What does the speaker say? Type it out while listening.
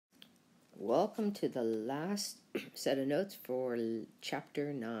Welcome to the last set of notes for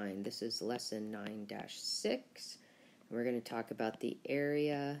Chapter 9. This is Lesson 9-6. We're going to talk about the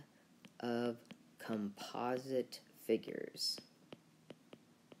area of composite figures.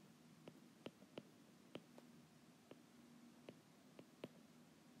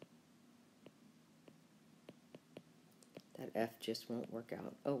 That F just won't work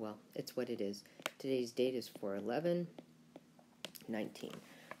out. Oh well, it's what it is. Today's date is 4/11/19.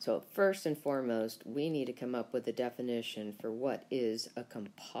 So first and foremost, we need to come up with a definition for what is a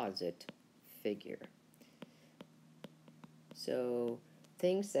composite figure. So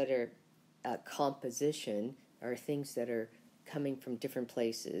things that are a composition are things that are coming from different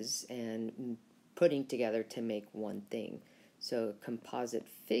places and putting together to make one thing. So a composite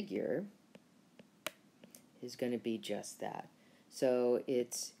figure is going to be just that. So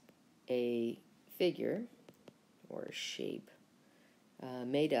it's a figure or a shape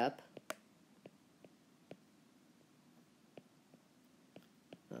made up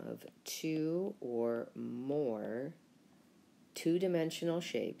of two or more two-dimensional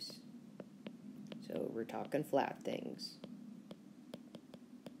shapes. So we're talking flat things.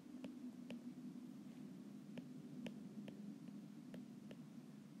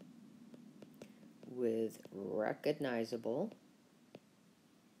 With recognizable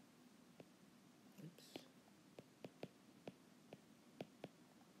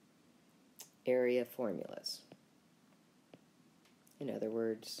area formulas. In other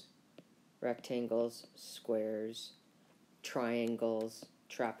words, rectangles, squares, triangles,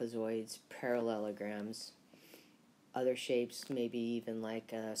 trapezoids, parallelograms, other shapes, maybe even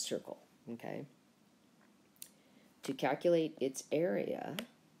like a circle, okay? To calculate its area,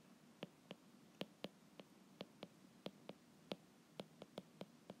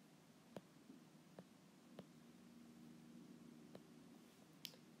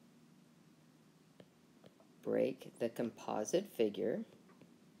 break the composite figure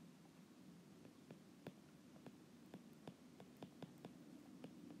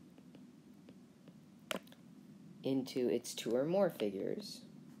into its two or more figures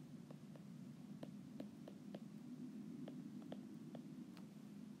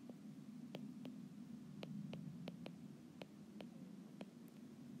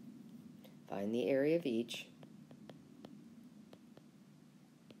find the area of each,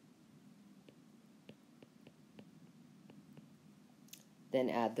 then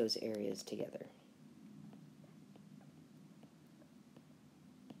add those areas together.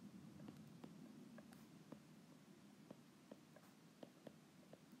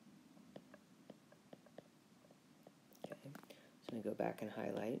 Okay, so I'm going to go back and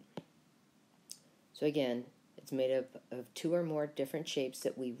highlight. So again, it's made up of two or more different shapes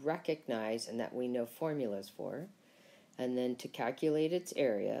that we recognize and that we know formulas for. And then to calculate its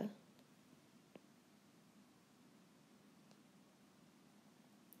area,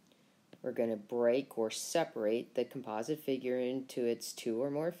 we're going to break or separate the composite figure into its two or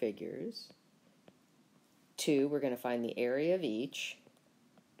more figures. 2, we're going to find the area of each.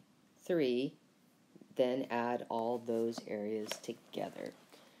 3, then add all those areas together.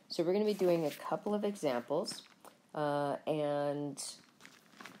 So we're going to be doing a couple of examples, and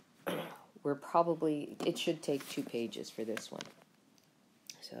it should take 2 pages for this one.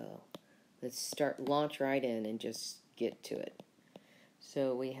 So let's launch right in and just get to it.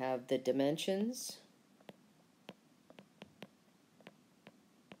 So we have the dimensions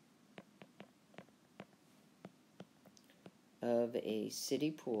of a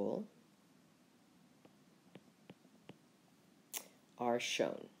city pool are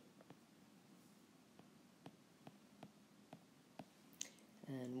shown.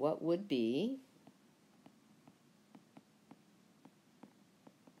 And what would be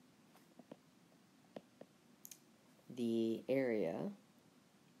the area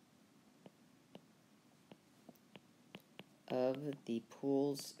of the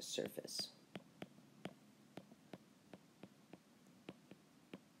pool's surface?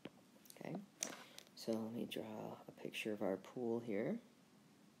 Okay, so let me draw a picture of our pool here.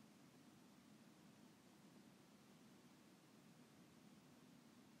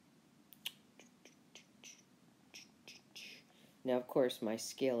 Now, of course, my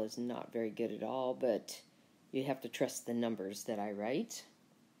scale is not very good at all, but you have to trust the numbers that I write.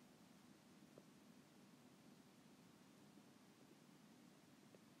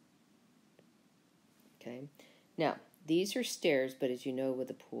 Okay, now these are stairs, but as you know with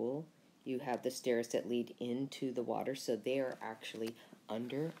a pool, you have the stairs that lead into the water, so they are actually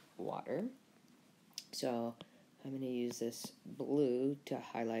underwater. So I'm going to use this blue to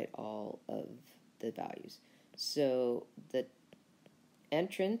highlight all of the values. So the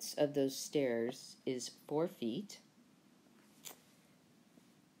entrance of those stairs is 4 feet.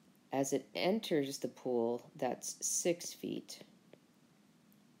 As it enters the pool, that's 6 feet.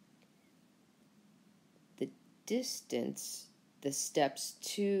 The distance, the steps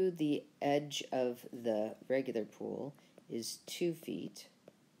to the edge of the regular pool is 2 feet.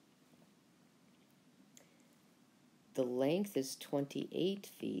 The length is 28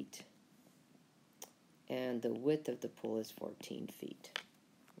 feet, and the width of the pool is 14 feet.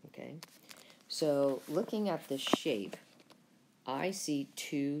 Okay, so looking at the shape, I see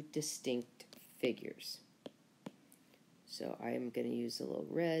 2 distinct figures. So I am going to use a little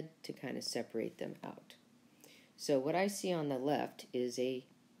red to kind of separate them out. So what I see on the left is a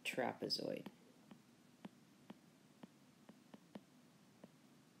trapezoid.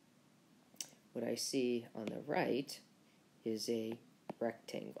 What I see on the right is a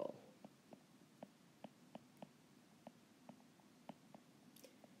rectangle.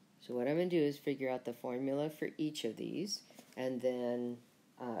 So what I'm going to do is figure out the formula for each of these, and then,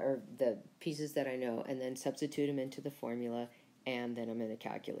 or the pieces that I know, and then substitute them into the formula, and then I'm going to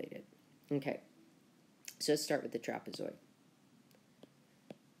calculate it. Okay, so let's start with the trapezoid.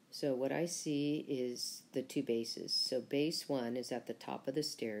 So what I see is the 2 bases. So base 1 is at the top of the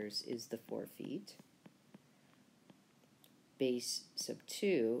stairs, is the 4 feet. Base sub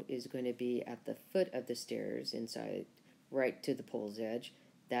 2 is going to be at the foot of the stairs, inside, right to the pool's edge.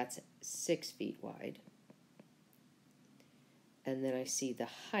 That's 6 feet wide. And then I see the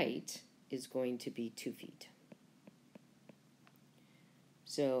height is going to be 2 feet.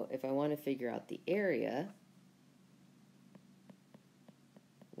 So if I want to figure out the area,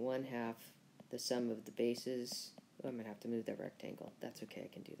 1/2 the sum of the bases, I'm going to have to move that rectangle. That's okay, I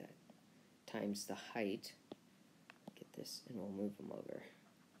can do that. Times the height. Get this, and we'll move them over.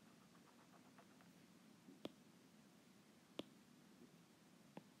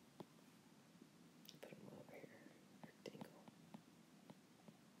 Put them over here. Rectangle.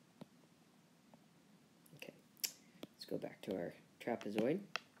 Okay, let's go back to our trapezoid.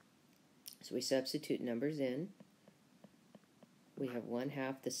 So we substitute numbers in. We have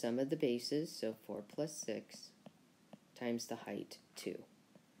 1/2 the sum of the bases, so 4 plus 6, times the height, 2.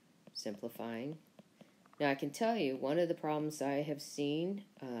 Simplifying. Now I can tell you, one of the problems I have seen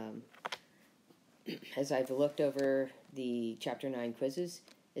as I've looked over the Chapter 9 quizzes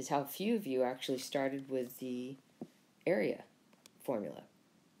is how few of you actually started with the area formula.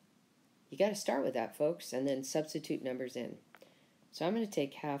 You got to start with that, folks, and then substitute numbers in. So I'm going to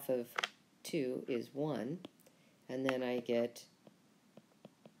take 1/2 of 2 is 1, and then I get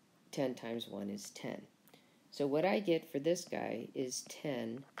 10 times 1 is 10. So what I get for this guy is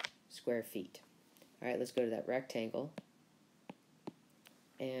 10 square feet. All right, let's go to that rectangle.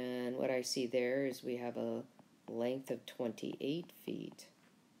 And what I see there is we have a length of 28 feet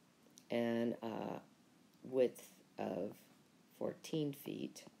and a width of 14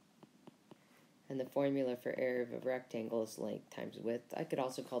 feet. And the formula for area of a rectangle is length times width. I could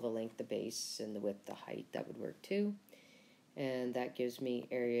also call the length the base and the width the height. That would work too. And that gives me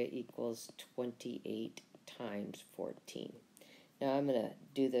area equals 28 times 14. Now I'm going to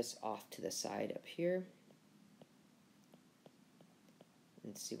do this off to the side up here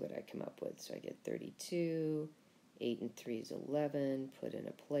and see what I come up with. So I get 32, 8 and 3 is 11, put in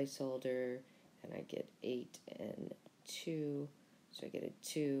a placeholder, and I get 8 and 2, so I get a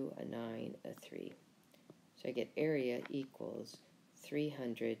 2, a 9, a 3. So I get area equals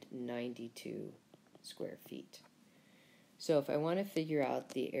 392 square feet. So if I want to figure out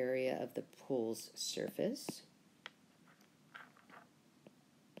the area of the pool's surface,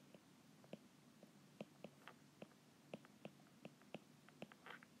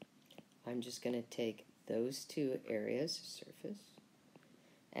 I'm just going to take those 2 areas, surface,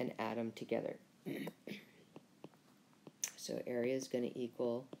 and add them together. So area is going to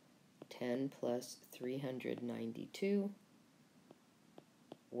equal 10 plus 392,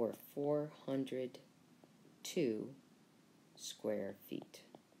 or 402 square feet.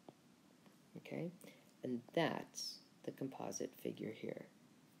 Okay, and that's the composite figure here.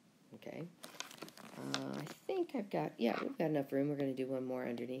 Okay, I think I've got, yeah, we've got enough room. We're going to do one more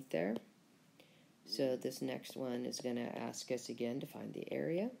underneath there. So this next one is going to ask us again to find the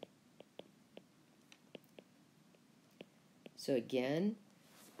area. So again,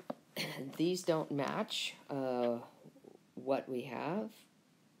 these don't match what we have.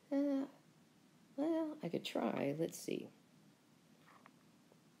 Well, I could try. Let's see.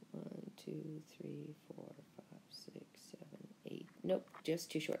 1, 2, 3, 4, 5, 6, 7, 8. Nope, just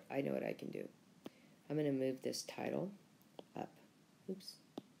too short. I know what I can do. I'm going to move this title up. Oops.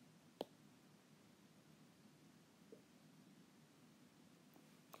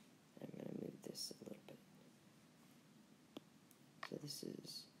 this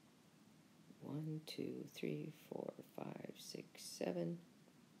is 1, 2, 3, 4, 5, 6, 7,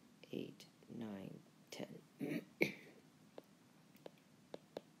 8, 9, 10.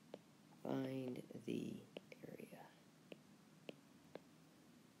 Find the area.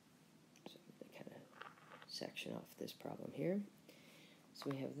 So I'm going to kind of section off this problem here. So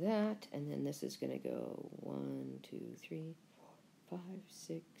we have that, and then this is going to go 1, 2, 3, 4, 5,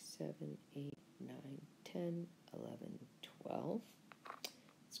 6, 7, 8, 9, 10, 11, 12.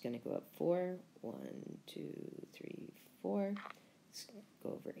 It's going to go up 4. 1, 2, 3, 4. Let's go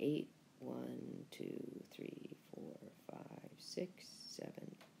over 8. 1, 2, 3, 4, 5, 6, 7,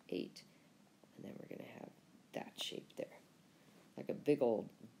 8. And then we're going to have that shape there. Like a big old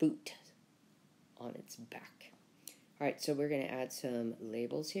boot on its back. All right, so we're going to add some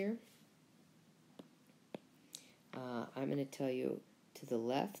labels here. I'm going to tell you to the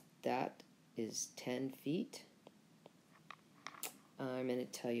left, that is 10 feet. I'm going to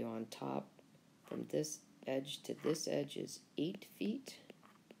tell you on top, from this edge to this edge is 8 feet.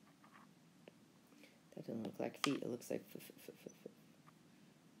 That doesn't look like feet, it looks like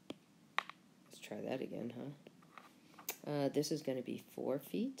Let's try that again, huh? This is going to be 4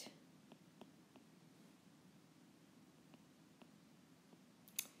 feet.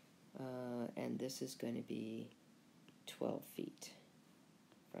 And this is going to be 12 feet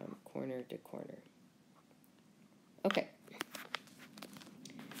from corner to corner. Okay.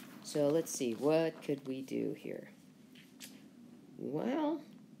 So let's see, what could we do here? Well,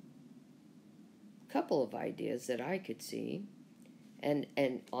 a couple of ideas that I could see. And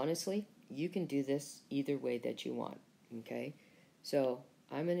honestly, you can do this either way that you want, okay? So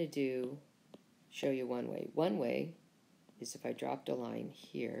I'm going to show you one way. One way is if I dropped a line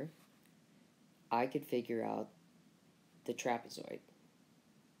here, I could figure out the trapezoid,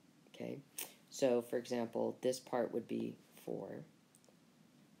 okay? So, for example, this part would be 4.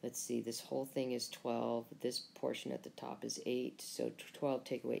 Let's see, this whole thing is 12. This portion at the top is 8. So 12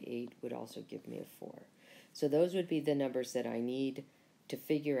 take away 8 would also give me a 4. So those would be the numbers that I need to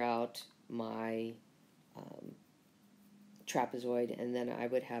figure out my trapezoid, and then I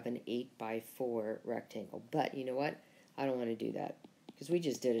would have an 8 by 4 rectangle. But you know what? I don't want to do that because we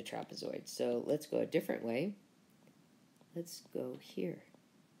just did a trapezoid. So let's go a different way. Let's go here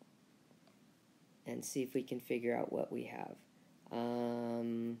and see if we can figure out what we have.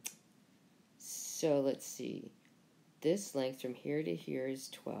 So let's see. This length from here to here is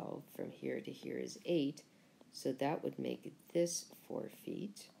 12. From here to here is 8. So that would make this 4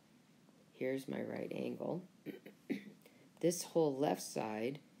 feet. Here's my right angle. This whole left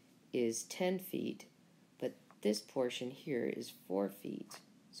side is 10 feet, but this portion here is 4 feet.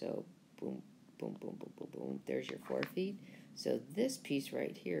 So boom, boom, boom, boom, boom, boom. There's your 4 feet. So this piece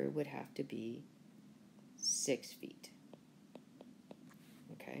right here would have to be 6 feet.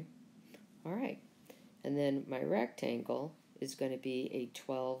 Okay. All right. And then my rectangle is going to be a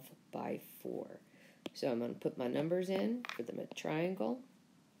 12 by 4. So I'm going to put my numbers in for the triangle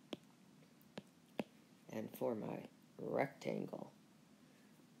and for my rectangle.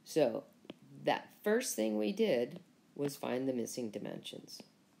 So that first thing we did was find the missing dimensions.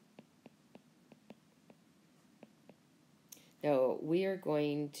 Now we are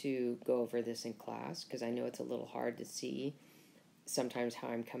going to go over this in class because I know it's a little hard to see sometimes how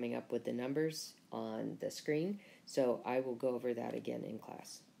I'm coming up with the numbers on the screen. So I will go over that again in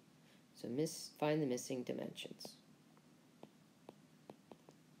class. So find the missing dimensions.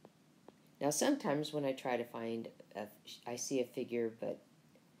 Now sometimes when I try to find, I see a figure, but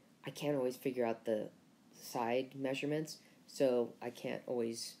I can't always figure out the side measurements, so I can't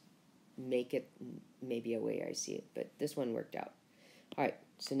always make it maybe a way I see it, but this one worked out. All right,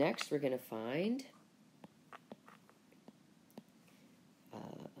 so next we're going to find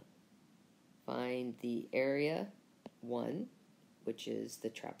the area 1, which is the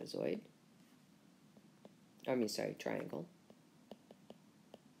trapezoid. Triangle.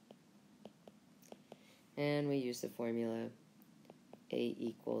 And we use the formula A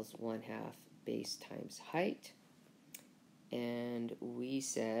equals 1/2 base times height. And we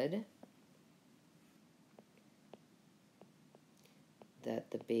said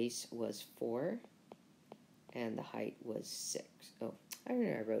that the base was 4 and the height was 6. Oh, I don't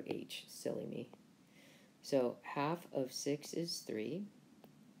know, I wrote H, silly me. So 1/2 of 6 is 3,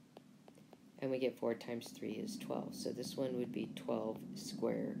 and we get 4 times 3 is 12. So this one would be 12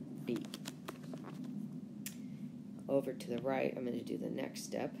 square feet. Over to the right, I'm going to do the next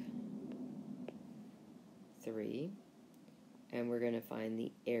step, 3, and we're going to find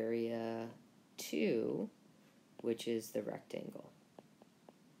the area 2, which is the rectangle.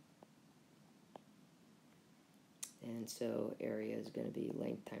 And And so area is going to be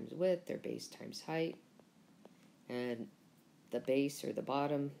length times width, or base times height. And the base, or the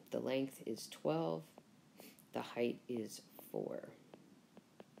bottom, the length is 12. The height is 4.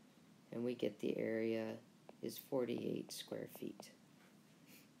 And we get the area is 48 square feet.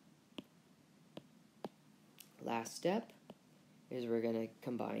 Last step is we're going to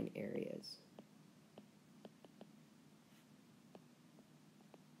combine areas.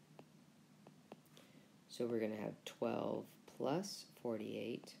 So we're going to have 12 plus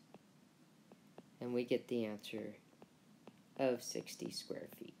 48, and we get the answer of 60 square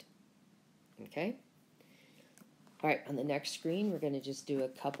feet. Okay? All right, on the next screen, we're going to just do a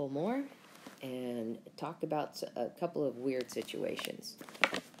couple more and talk about a couple of weird situations.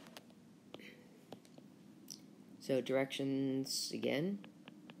 So directions again,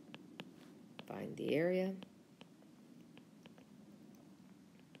 find the area.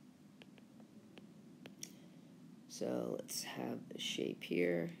 So let's have the shape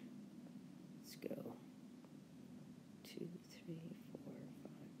here. Let's go 2, 3, 4,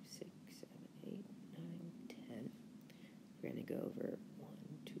 5, 6, 7, 8, 9, 10. We're going to go over 1,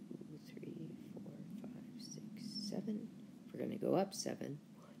 2, 3, 4, 5, 6, 7. We're going to go up 7.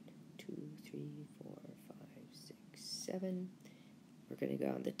 1, 2, 3, 4, 5, 6, 7. We're going to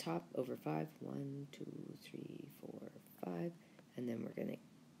go on the top over 5. 1, 2, 3, 4, 5. And then we're going to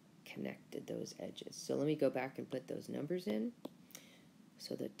connected those edges. So let me go back and put those numbers in.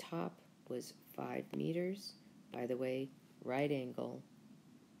 So the top was 5 meters. By the way, right angle,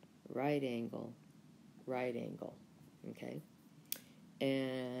 right angle, right angle. Okay?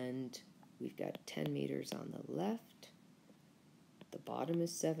 And we've got 10 meters on the left. The bottom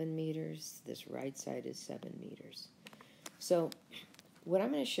is 7 meters. This right side is 7 meters. So what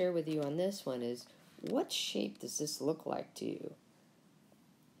I'm going to share with you on this one is, what shape does this look like to you?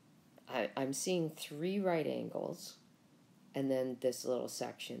 I'm seeing 3 right angles and then this little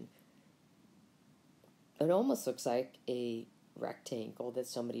section. It almost looks like a rectangle that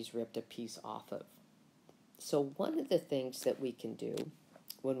somebody's ripped a piece off of. So one of the things that we can do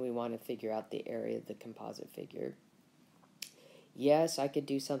when we want to figure out the area of the composite figure, yes, I could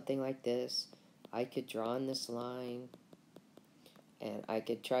do something like this. I could draw on this line, and I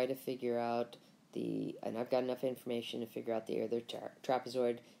could try to figure out and I've got enough information to figure out the area of the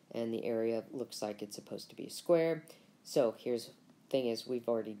trapezoid, and the area looks like it's supposed to be a square. So here's the thing is, we've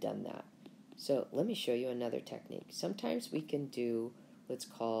already done that. So let me show you another technique. Sometimes we can do what's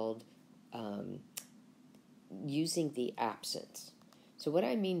called using the absence. So what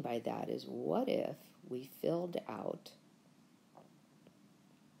I mean by that is, what if we filled out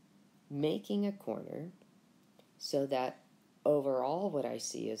making a corner so that overall what I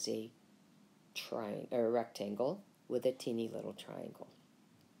see is a rectangle with a teeny little triangle.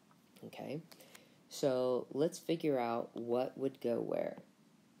 Okay, so let's figure out what would go where.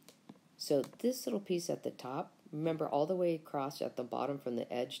 So this little piece at the top, remember all the way across at the bottom from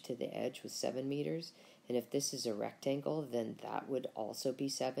the edge to the edge was 7 meters. And if this is a rectangle, then that would also be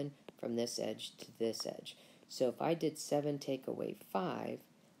 7 from this edge to this edge. So if I did 7 take away 5,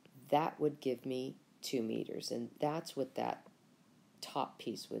 that would give me 2 meters. And that's what that top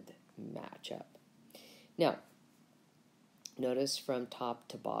piece would match up. Now, notice from top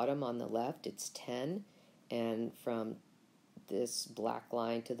to bottom on the left, it's 10, and from this black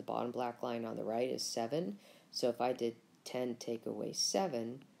line to the bottom black line on the right is 7. So if I did 10 take away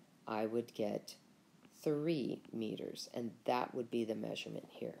 7, I would get 3 meters, and that would be the measurement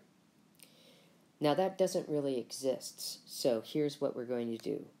here. Now that doesn't really exist, so here's what we're going to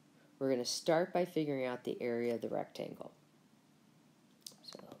do. We're going to start by figuring out the area of the rectangle.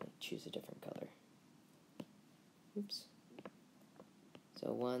 So let me choose a different color. Oops.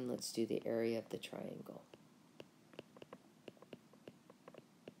 So 1, let's do the area of the triangle.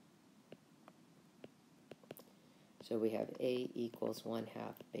 So we have A equals 1/2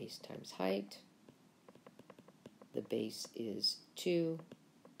 base times height. The base is 2.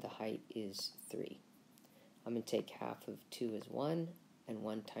 The height is 3. I'm going to take half of 2 is 1, and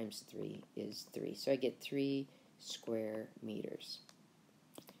 1 times 3 is 3. So I get 3 square meters.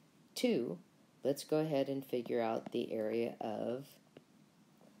 2, let's go ahead and figure out the area of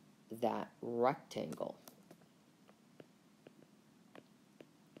that rectangle.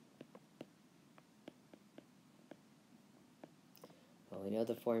 Well, we know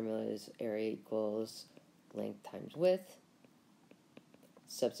the formula is area equals length times width.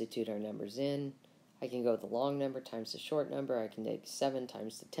 Substitute our numbers in. I can go with the long number times the short number. I can take 7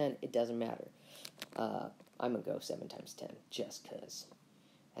 times the 10. It doesn't matter. I'm going to go 7 times 10 just because.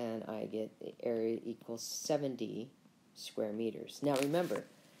 And I get the area equals 70 square meters. Now remember,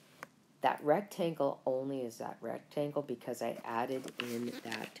 That rectangle only is that rectangle because I added in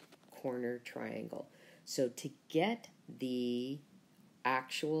that corner triangle. So to get the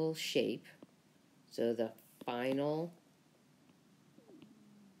actual shape, so the final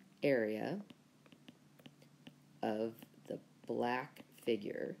area of the black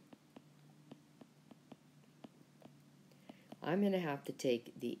figure, I'm going to have to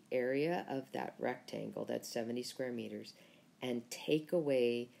take the area of that rectangle, that's 70 square meters, and take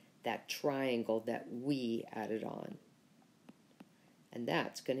away that triangle that we added on. And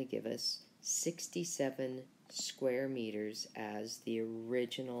that's going to give us 67 square meters as the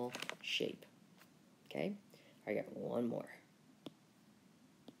original shape. Okay? I got one more.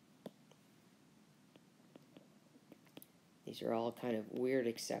 These are all kind of weird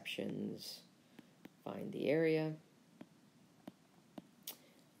exceptions. Find the area.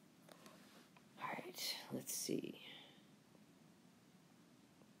 All right, let's see.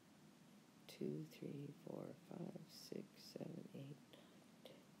 2, 3, 4, 5, 6, 7, 8, 9,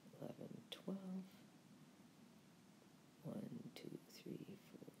 10, 11, 12. 1, 2, 3,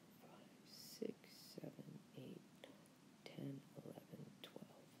 4, 5, 6, 7, 8, 10, 11, 12.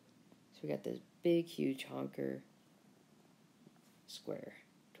 So we got this big, huge honker square,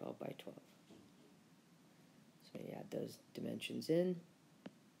 12 by 12. So you add those dimensions in.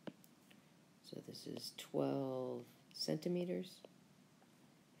 So this is 12 centimeters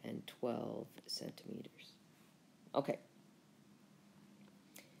and 12 centimeters. Okay.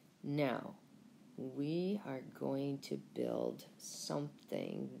 Now, we are going to build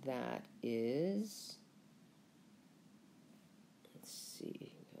something that is, let's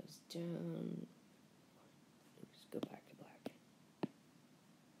see, it goes down, let's go back to black.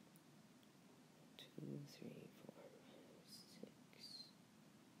 2, 3, 4, 5, 6.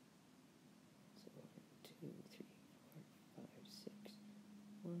 So 1, 2, 3, 4, 5, 6.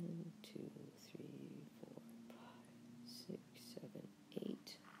 1, 2, 3, 4, 5, 6, 7,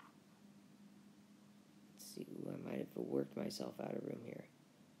 8. Let's see, I might have worked myself out of room here.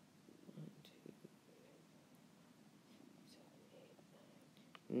 1, 2, 3, 4, 5, 6,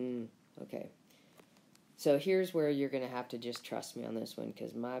 7, 8, 9. Okay. So here's where you're going to have to just trust me on this one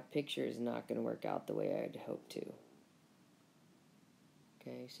because my picture is not going to work out the way I'd hoped to.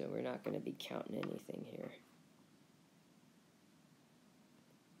 Okay, so we're not going to be counting anything here.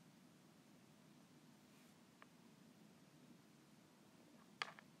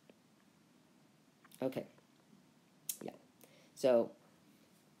 Okay. Yeah. So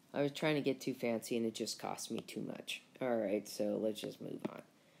I was trying to get too fancy and it just cost me too much. All right, so let's just move on.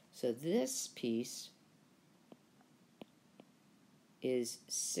 So this piece is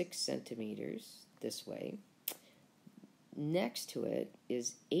 6 centimeters this way. Next to it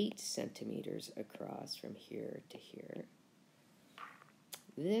is 8 centimeters across from here to here.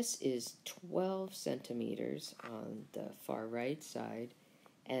 This is 12 centimeters on the far right side,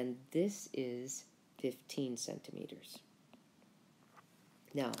 and this is 15 centimeters.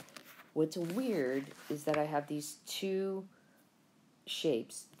 Now, what's weird is that I have these two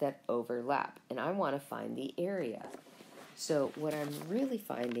shapes that overlap, and I want to find the area. So what I'm really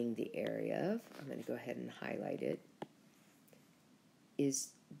finding the area of, I'm going to go ahead and highlight it, is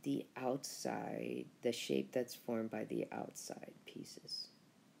the outside, the shape that's formed by the outside pieces.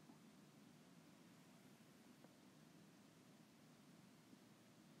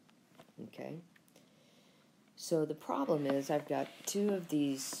 Okay? So the problem is I've got two of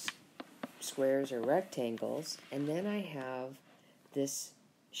these squares or rectangles, and then I have this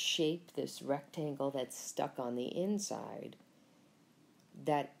shape, this rectangle that's stuck on the inside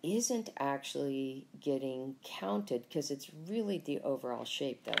that isn't actually getting counted because it's really the overall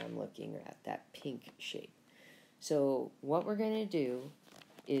shape that I'm looking at, that pink shape. So what we're going to do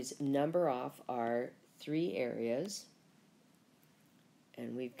is number off our 3 areas,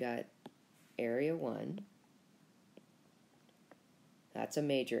 and we've got area 1. That's a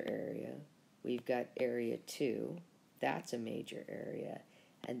major area. We've got area 2. That's a major area.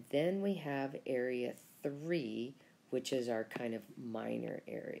 And then we have area 3, which is our kind of minor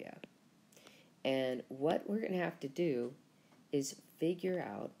area. And what we're going to have to do is figure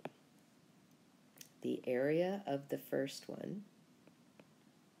out the area of the first one.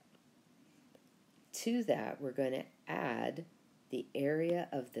 To that, we're going to add the area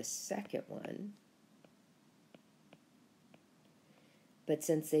of the second one. But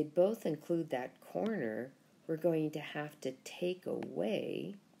since they both include that corner, we're going to have to take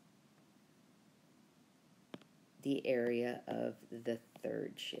away the area of the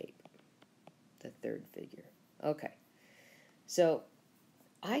third shape, the third figure. Okay, so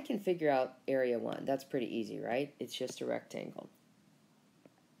I can figure out area 1. That's pretty easy, right? It's just a rectangle.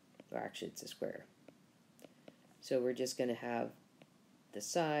 or actually it's a square. So we're just going to have the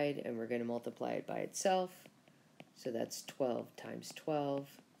side, and we're going to multiply it by itself. So that's 12 times 12,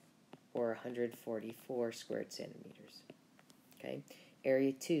 or 144 squared centimeters. Okay,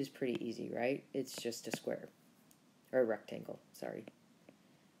 area 2 is pretty easy, right? It's just a square, or a rectangle, sorry.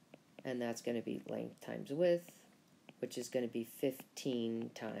 And that's going to be length times width, which is going to be 15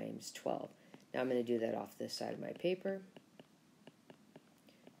 times 12. Now I'm going to do that off this side of my paper.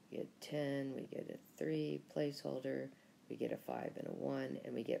 We get 10, we get a 3 placeholder, we get a 5 and a 1,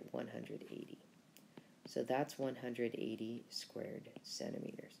 and we get 180. So that's 180 squared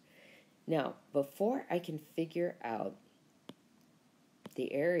centimeters. Now, before I can figure out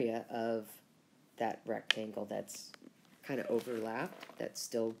the area of that rectangle that's kind of overlapped, that's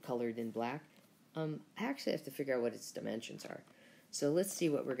still colored in black, I actually have to figure out what its dimensions are. So let's see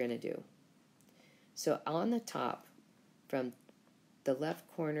what we're going to do. So on the top, from the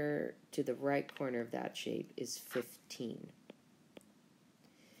left corner to the right corner of that shape is 15.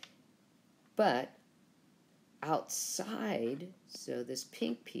 But outside, so this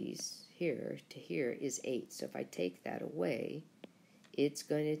pink piece here to here is 8. So if I take that away, it's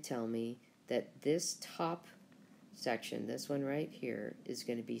going to tell me that this top section, this one right here, is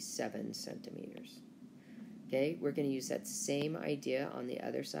going to be 7 centimeters. Okay, we're going to use that same idea on the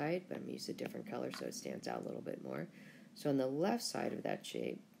other side, but I'm going to use a different color so it stands out a little bit more. So on the left side of that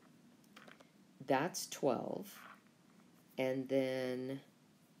shape, that's 12. And then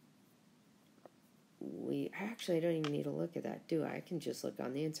I don't even need to look at that, do I? I can just look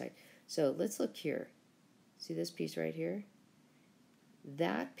on the inside. So let's look here. See this piece right here?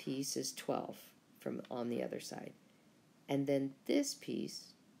 That piece is 12 from on the other side. And then this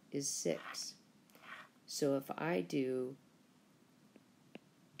piece is 6. So if I do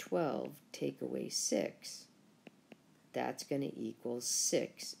 12 take away 6, that's going to equal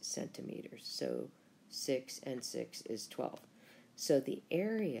 6 centimeters. So 6 and 6 is 12. So the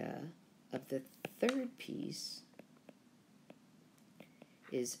area of the third piece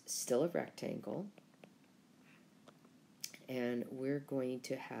is still a rectangle, and we're going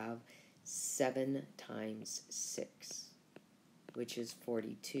to have 7 times 6, which is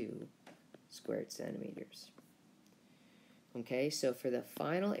 42 squared centimeters. Okay, so for the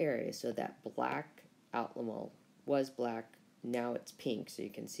final area, so that black outline, well, was black, now it's pink, so you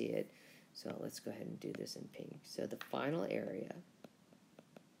can see it. So let's go ahead and do this in pink. So the final area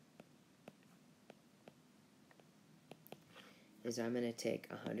is I'm going to take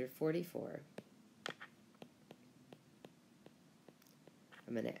 144.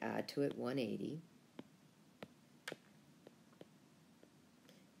 I'm going to add to it 180.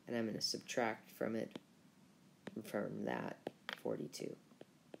 And I'm going to subtract from that 42.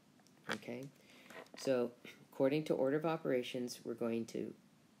 Okay? So according to order of operations, we're going to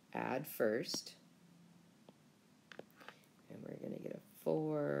add first. And we're going to get a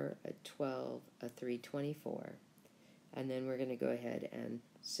 4, a 12, a 3, 24. And then we're going to go ahead and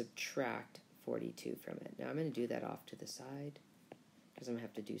subtract 42 from it. Now I'm going to do that off to the side because I'm going to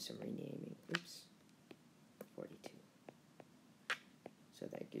have to do some renaming. Oops. 42. So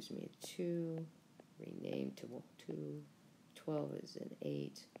that gives me a 2, rename to 2, 12 is an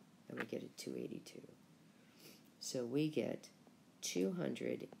 8, and we get a 282. So we get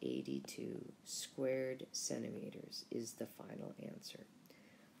 282 squared centimeters is the final answer.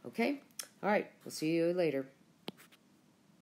 Okay? All right. We'll see you later.